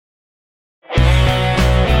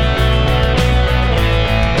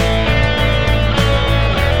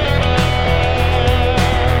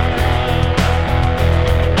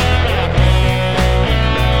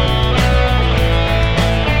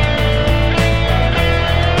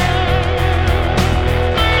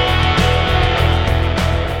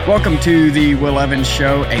Welcome to the Will Evans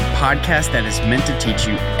Show, a podcast that is meant to teach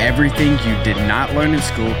you everything you did not learn in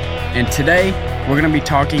school. And today, we're going to be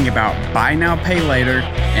talking about buy now, pay later,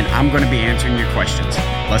 and I'm going to be answering your questions.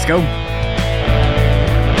 Let's go.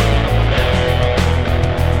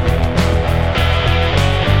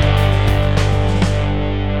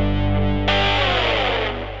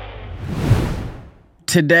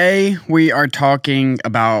 Today, we are talking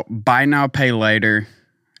about buy now, pay later,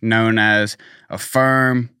 known as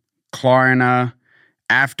Affirm, Klarna,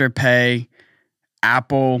 Afterpay,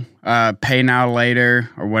 Apple Pay Now Later,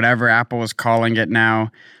 or whatever Apple is calling it now.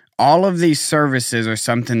 All of these services are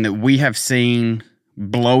something that we have seen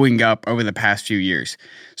blowing up over the past few years.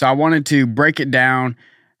 So I wanted to break it down.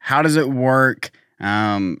 How does it work?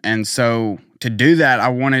 And so to do that, I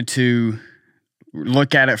wanted to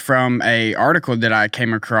look at it from an article that I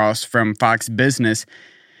came across from Fox Business.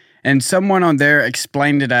 And someone on there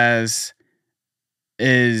explained it as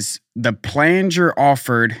is the plans you're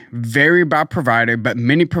offered vary by provider, but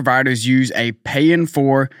many providers use a pay in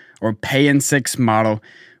 4 or pay in 6 model,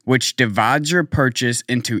 which divides your purchase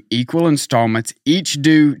into equal installments, each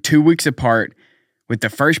due 2 weeks apart, with the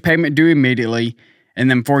first payment due immediately. And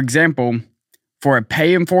then, for example, for a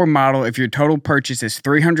pay in 4 model, if your total purchase is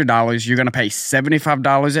 $300, you're going to pay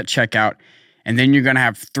 $75 at checkout, and then you're going to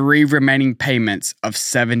have 3 remaining payments of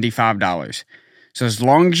 $75. So as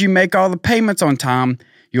long as you make all the payments on time,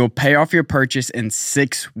 you'll pay off your purchase in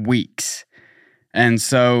 6 weeks. And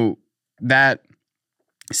so that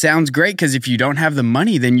sounds great because if you don't have the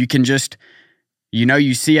money, then you can just,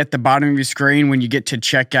 you see at the bottom of your screen when you get to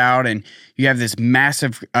checkout and you have this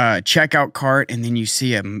massive checkout cart, and then you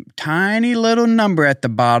see a tiny little number at the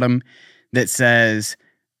bottom that says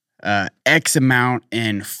X amount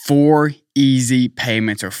in 4 easy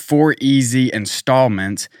payments or 4 easy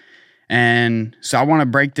installments. And so I want to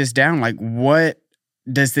break this down. Like, what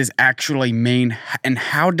does this actually mean and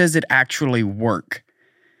how does it actually work?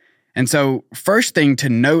 And so first thing to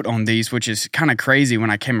note on these, which is kind of crazy when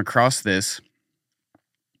I came across this,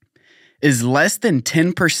 is less than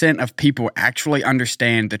 10% of people actually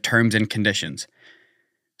understand the terms and conditions.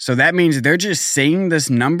 So that means they're just seeing this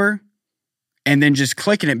number and then just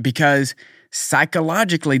clicking it because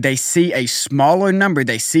psychologically they see a smaller number.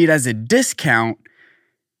 They see it as a discount.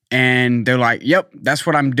 And they're like, yep, that's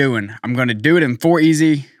what I'm doing. I'm going to do it in 4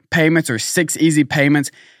 easy payments or 6 easy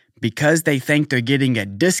payments because they think they're getting a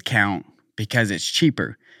discount because it's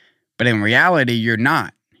cheaper. But in reality, you're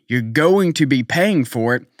not. You're going to be paying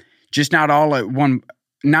for it, just not all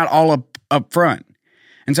up front.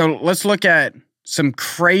 And so let's look at some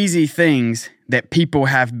crazy things that people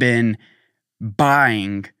have been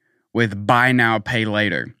buying with buy now, pay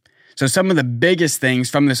later. So some of the biggest things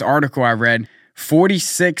from this article I read,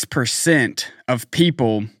 46% of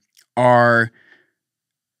people are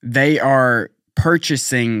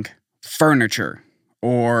purchasing furniture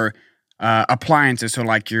or appliances. So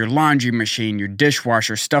like your laundry machine, your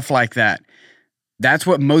dishwasher, stuff like that. That's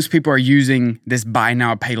what most people are using this buy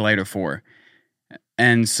now, pay later for.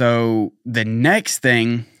 And so the next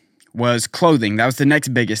thing was clothing. That was the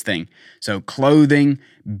next biggest thing. So clothing,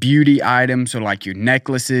 beauty items, so like your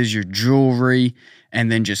necklaces, your jewelry, and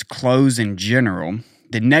then just clothes in general.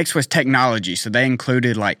 The next was technology. So they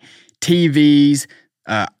included like TVs,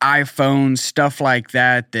 iPhones, stuff like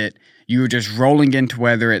that you were just rolling into,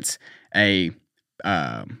 whether it's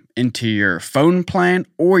into your phone plan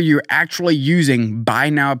or you're actually using buy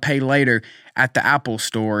now, pay later at the Apple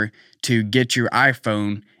store to get your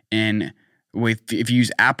iPhone. And if you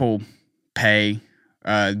use Apple Pay,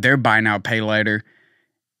 their buy now, pay later,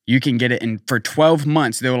 you can get it in for 12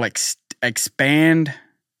 months. They'll expand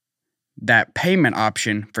that payment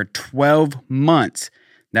option for 12 months.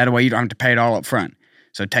 That way you don't have to pay it all up front.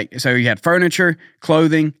 So you had furniture,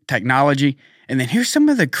 clothing, technology, and then here's some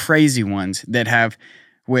of the crazy ones that have,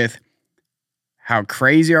 with how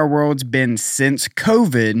crazy our world's been since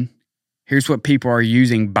COVID, here's what people are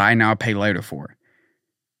using buy now, pay later for.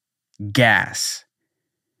 Gas.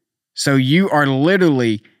 So you are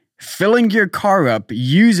literally filling your car up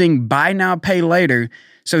using buy now, pay later.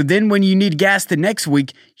 So then when you need gas the next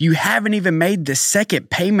week, you haven't even made the second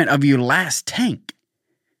payment of your last tank.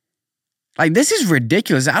 Like, this is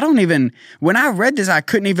ridiculous. When I read this, I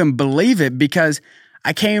couldn't even believe it because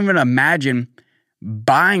I can't even imagine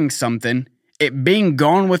buying something, it being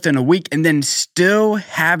gone within a week, and then still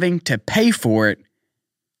having to pay for it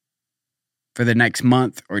for the next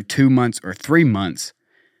month or 2 months or 3 months.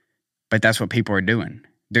 But that's what people are doing.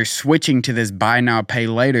 They're switching to this buy now, pay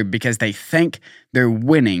later because they think they're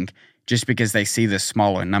winning just because they see the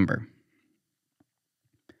smaller number.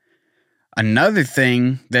 Another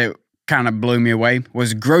thing that kind of blew me away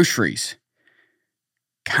was groceries.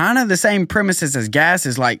 Kind of the same premises as gas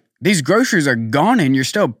is like these groceries are gone and you're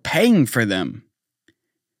still paying for them.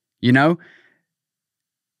 You know?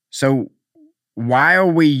 So why are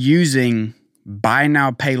we using buy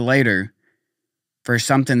now, pay later for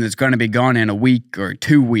something that's going to be gone in a week or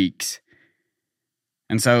 2 weeks?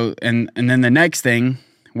 And so, and then the next thing,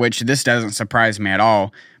 which this doesn't surprise me at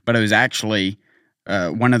all, but it was actually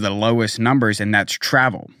one of the lowest numbers, and that's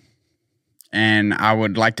travel. And I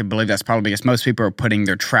would like to believe that's probably because most people are putting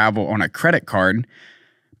their travel on a credit card,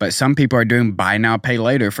 but some people are doing buy now, pay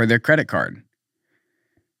later for their credit card.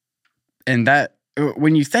 And that,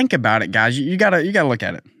 when you think about it, guys, you gotta look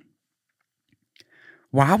at it.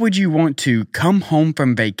 Why would you want to come home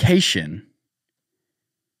from vacation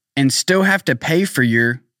and still have to pay for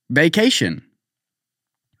your vacation?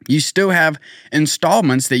 You still have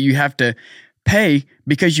installments that you have to pay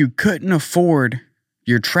because you couldn't afford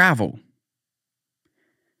your travel.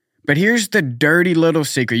 But here's the dirty little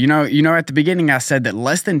secret. You know, at the beginning I said that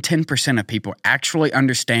less than 10% of people actually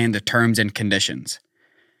understand the terms and conditions.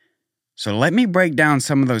 So let me break down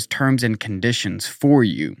some of those terms and conditions for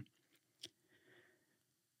you.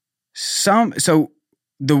 So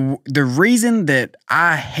the reason that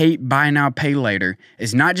I hate buy now, pay later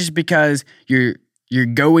is not just because you're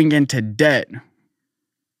going into debt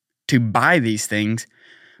to buy these things,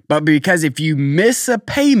 but because if you miss a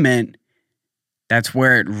payment, that's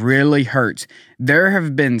where it really hurts. There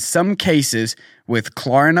have been some cases with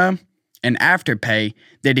Klarna and Afterpay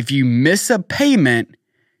that if you miss a payment,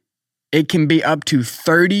 it can be up to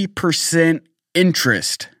 30%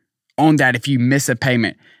 interest on that if you miss a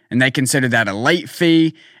payment. And they consider that a late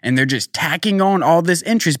fee, and they're just tacking on all this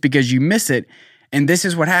interest because you miss it. And this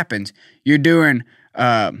is what happens. You're doing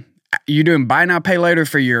buy now, pay later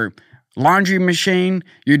for your laundry machine.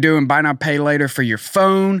 You're doing buy now, pay later for your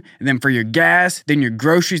phone, and then for your gas, then your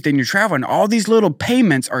groceries, then your travel. And all these little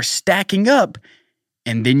payments are stacking up.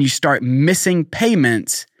 And then you start missing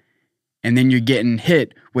payments, and then you're getting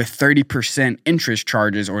hit with 30% interest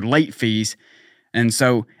charges or late fees. And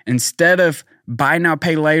so instead of buy now,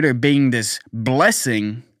 pay later being this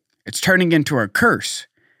blessing, it's turning into a curse.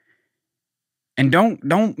 And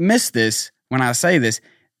don't miss this when I say this.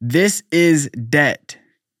 This is debt.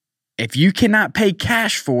 If you cannot pay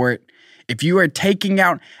cash for it, if you are taking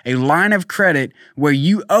out a line of credit where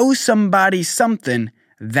you owe somebody something,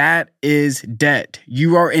 that is debt.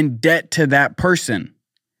 You are in debt to that person.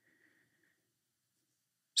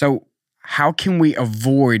 So how can we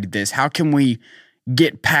avoid this? How can we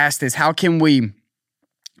get past this? How can we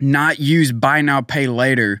not use buy now, pay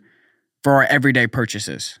later for our everyday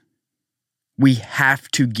purchases? We have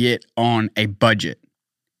to get on a budget.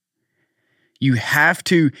 You have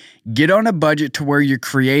to get on a budget to where you're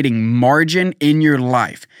creating margin in your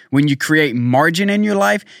life. When you create margin in your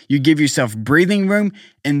life, you give yourself breathing room.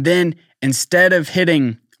 And then instead of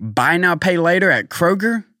hitting buy now, pay later at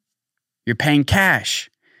Kroger, you're paying cash.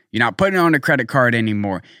 You're not putting it on a credit card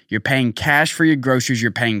anymore. You're paying cash for your groceries.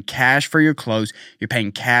 You're paying cash for your clothes. You're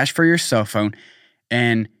paying cash for your cell phone.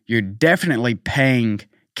 And you're definitely paying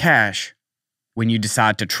cash when you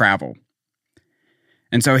decide to travel.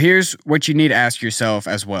 And so here's what you need to ask yourself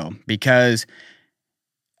as well, because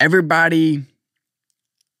everybody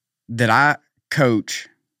that I coach,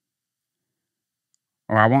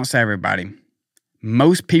 or I won't say everybody,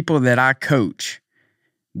 most people that I coach,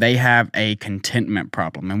 they have a contentment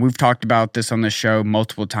problem. And we've talked about this on the show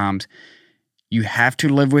multiple times. You have to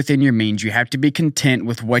live within your means. You have to be content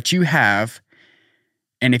with what you have.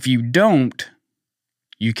 And if you don't,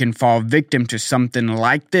 you can fall victim to something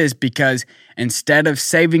like this because instead of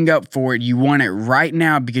saving up for it, you want it right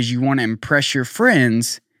now because you want to impress your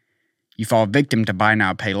friends, you fall victim to buy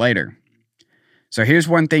now, pay later. So here's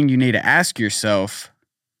one thing you need to ask yourself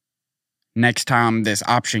next time this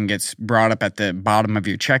option gets brought up at the bottom of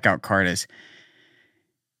your checkout cart is,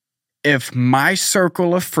 if my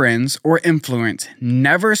circle of friends or influence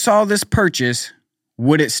never saw this purchase,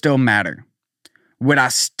 would it still matter? Would I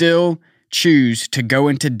still choose to go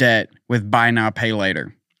into debt with buy now, pay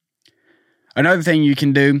later? Another thing you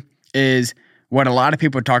can do is what a lot of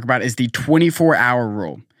people talk about is the 24-hour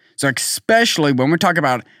rule. So especially when we're talking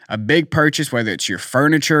about a big purchase, whether it's your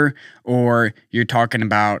furniture or you're talking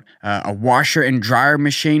about a washer and dryer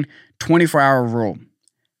machine, 24-hour rule.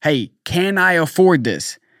 Hey, can I afford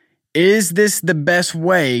this? Is this the best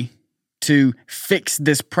way to fix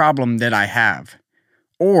this problem that I have?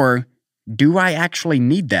 Or do I actually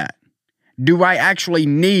need that? Do I actually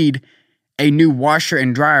need a new washer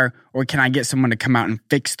and dryer, or can I get someone to come out and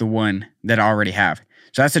fix the one that I already have?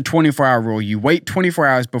 So that's a 24-hour rule. You wait 24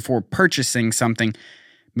 hours before purchasing something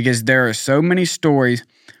because there are so many stories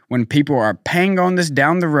when people are paying on this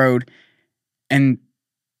down the road, and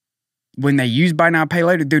when they use buy now, pay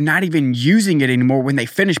later, they're not even using it anymore when they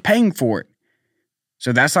finish paying for it.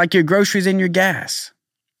 So that's like your groceries and your gas.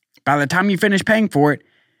 By the time you finish paying for it,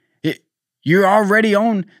 you're already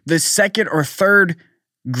on the second or third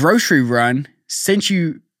grocery run since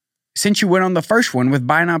you went on the first one with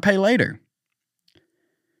buy now, pay later.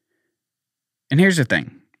 And here's the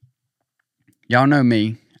thing. Y'all know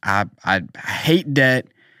me. I hate debt.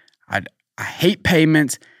 I hate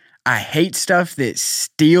payments. I hate stuff that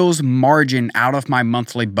steals margin out of my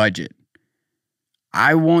monthly budget.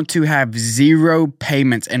 I want to have zero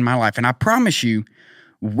payments in my life. And I promise you,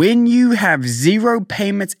 when you have zero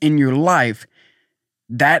payments in your life,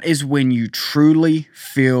 that is when you truly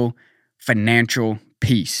feel financial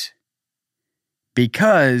peace.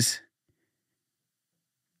 Because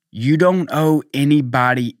you don't owe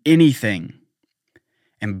anybody anything.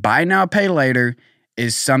 And buy now, pay later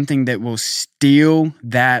is something that will steal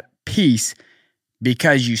that peace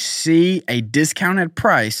because you see a discounted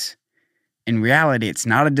price. In reality, it's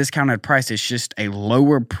not a discounted price. It's just a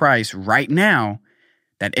lower price right now.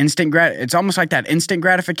 That it's almost like that instant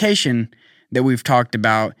gratification that we've talked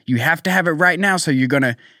about. You have to have it right now, so you're going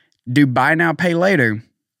to do buy now, pay later.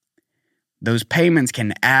 Those payments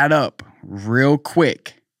can add up real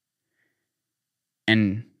quick.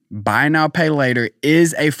 And buy now, pay later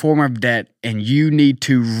is a form of debt, and you need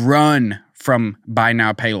to run from buy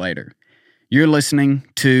now, pay later. You're listening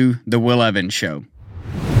to The Will Evans Show.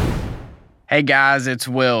 Hey guys, it's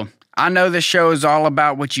Will. I know this show is all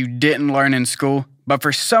about what you didn't learn in school, but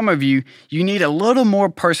for some of you, you need a little more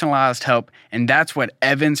personalized help, and that's what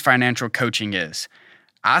Evans Financial Coaching is.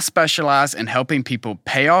 I specialize in helping people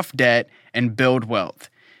pay off debt and build wealth.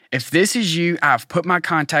 If this is you, I've put my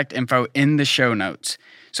contact info in the show notes.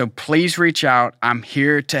 So please reach out. I'm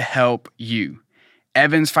here to help you.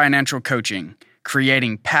 Evans Financial Coaching,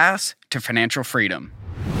 creating paths to financial freedom.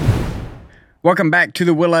 Welcome back to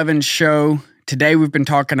the Will Evans Show. Today we've been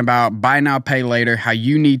talking about buy now, pay later, how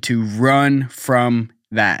you need to run from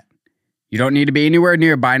that. You don't need to be anywhere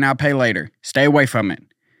near buy now, pay later. Stay away from it.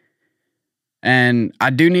 And I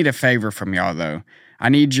do need a favor from y'all, though. I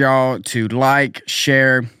need y'all to like,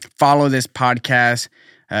 share, follow this podcast.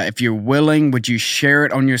 If you're willing, would you share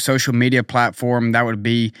it on your social media platform? That would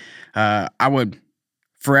be, I would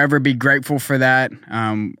forever be grateful for that.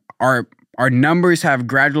 Our numbers have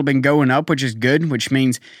gradually been going up, which is good, which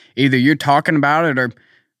means either you're talking about it or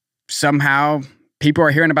somehow people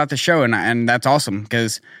are hearing about the show, and that's awesome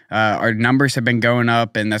because our numbers have been going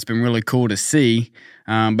up, and that's been really cool to see.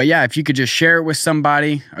 But yeah, if you could just share it with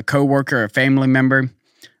somebody, a coworker, a family member,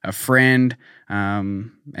 a friend,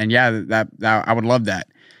 and yeah, that I would love that.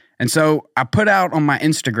 And so I put out on my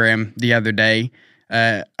Instagram the other day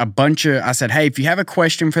I said, hey, if you have a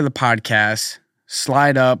question for the podcast,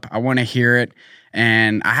 slide up. I want to hear it.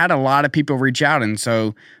 And I had a lot of people reach out. And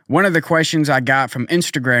so one of the questions I got from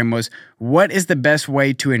Instagram was, what is the best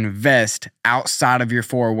way to invest outside of your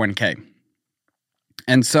 401k?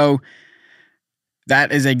 And so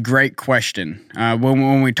that is a great question.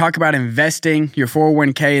 When we talk about investing, your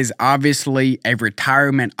 401k is obviously a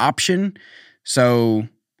retirement option. So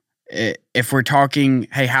if we're talking,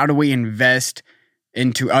 hey, how do we invest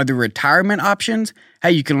into other retirement options?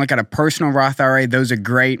 Hey, you can look at a personal Roth IRA. Those are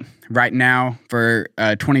great right now for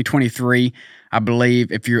 2023. I believe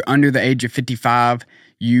if you're under the age of 55,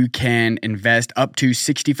 you can invest up to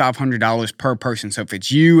 $6,500 per person. So if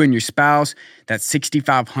it's you and your spouse, that's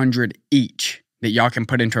 $6,500 each that y'all can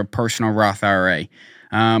put into a personal Roth IRA.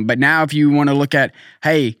 But now if you want to look at,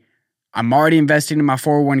 hey, I'm already investing in my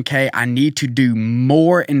 401k. I need to do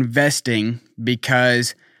more investing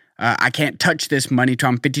because I can't touch this money till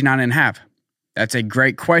I'm 59 and a half. That's a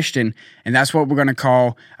great question. And that's what we're going to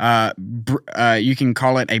call, you can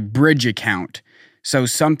call it a bridge account. So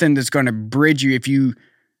something that's going to bridge you if you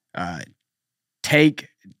take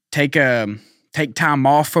time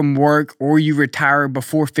off from work or you retire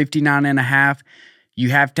before 59 and a half, you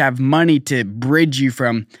have to have money to bridge you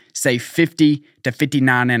from, say, 50 to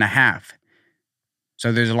 59 and a half.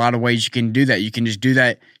 So there's a lot of ways you can do that. You can just do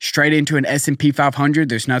that straight into an S&P 500.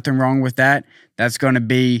 There's nothing wrong with that. That's going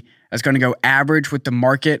to go average with the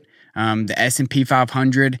market. The S&P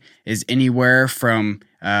 500 is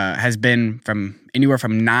has been from anywhere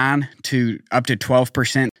from 9 to up to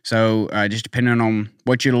 12%. So just depending on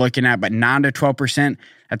what you're looking at, but 9 to 12%,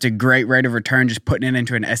 that's a great rate of return. Just putting it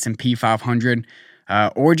into an S&P 500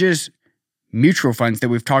 or just mutual funds that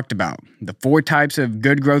we've talked about. The 4 types of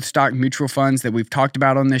good growth stock mutual funds that we've talked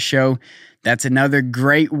about on this show. That's another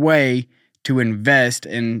great way to invest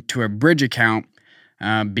into a bridge account.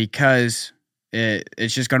 because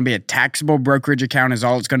it's just going to be a taxable brokerage account is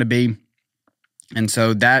all it's going to be. And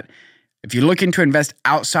so that, if you're looking to invest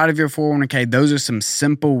outside of your 401k, those are some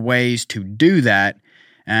simple ways to do that.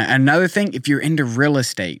 Another thing, if you're into real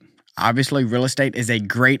estate, obviously real estate is a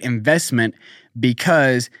great investment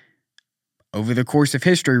because over the course of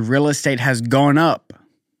history, real estate has gone up.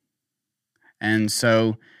 And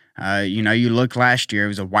so, you look last year, it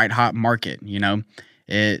was a white hot market, we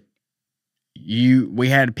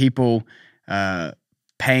had people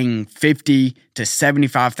paying $50,000 to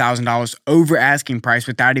 $75,000 over asking price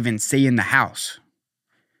without even seeing the house.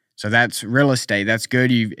 So that's real estate. That's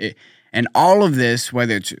good. And all of this,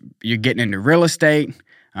 whether it's you're getting into real estate,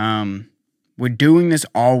 we're doing this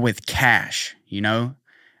all with cash. You're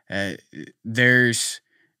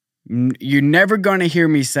never going to hear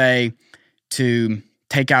me say to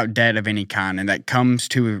take out debt of any kind, and that comes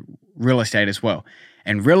to real estate as well.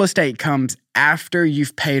 And real estate comes after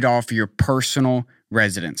you've paid off your personal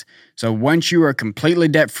residence. So once you are completely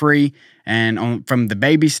debt-free and from the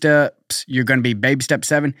baby steps, you're going to be baby step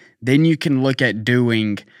 7, then you can look at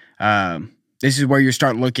doing, this is where you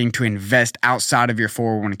start looking to invest outside of your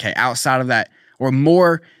 401k, outside of that, or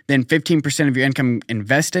more than 15% of your income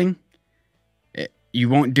investing. You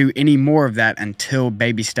won't do any more of that until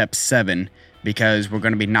baby step 7, because we're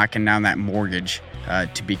going to be knocking down that mortgage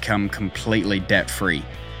to become completely debt-free.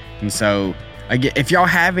 And so, again, if y'all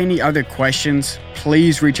have any other questions,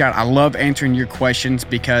 please reach out. I love answering your questions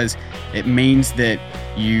because it means that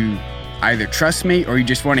you either trust me or you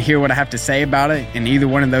just want to hear what I have to say about it. And either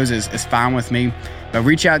one of those is fine with me. But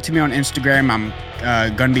reach out to me on Instagram. I'm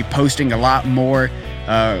going to be posting a lot more,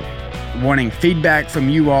 wanting feedback from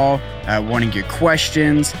you all, wanting your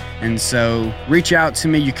questions. And so reach out to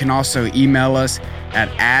me. You can also email us at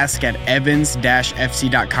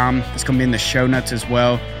ask@evans-fc.com. It's going to be in the show notes as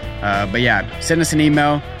well. But yeah, send us an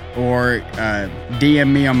email or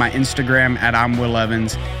DM me on my Instagram at I'm Will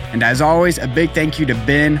Evans. And as always, a big thank you to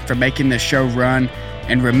Ben for making this show run.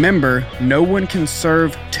 And remember, no one can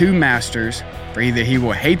serve two masters, for either he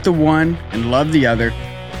will hate the one and love the other,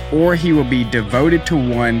 or he will be devoted to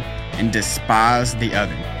one and despise the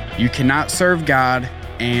other. You cannot serve God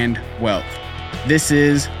and wealth. This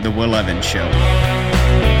is The Will Evans Show.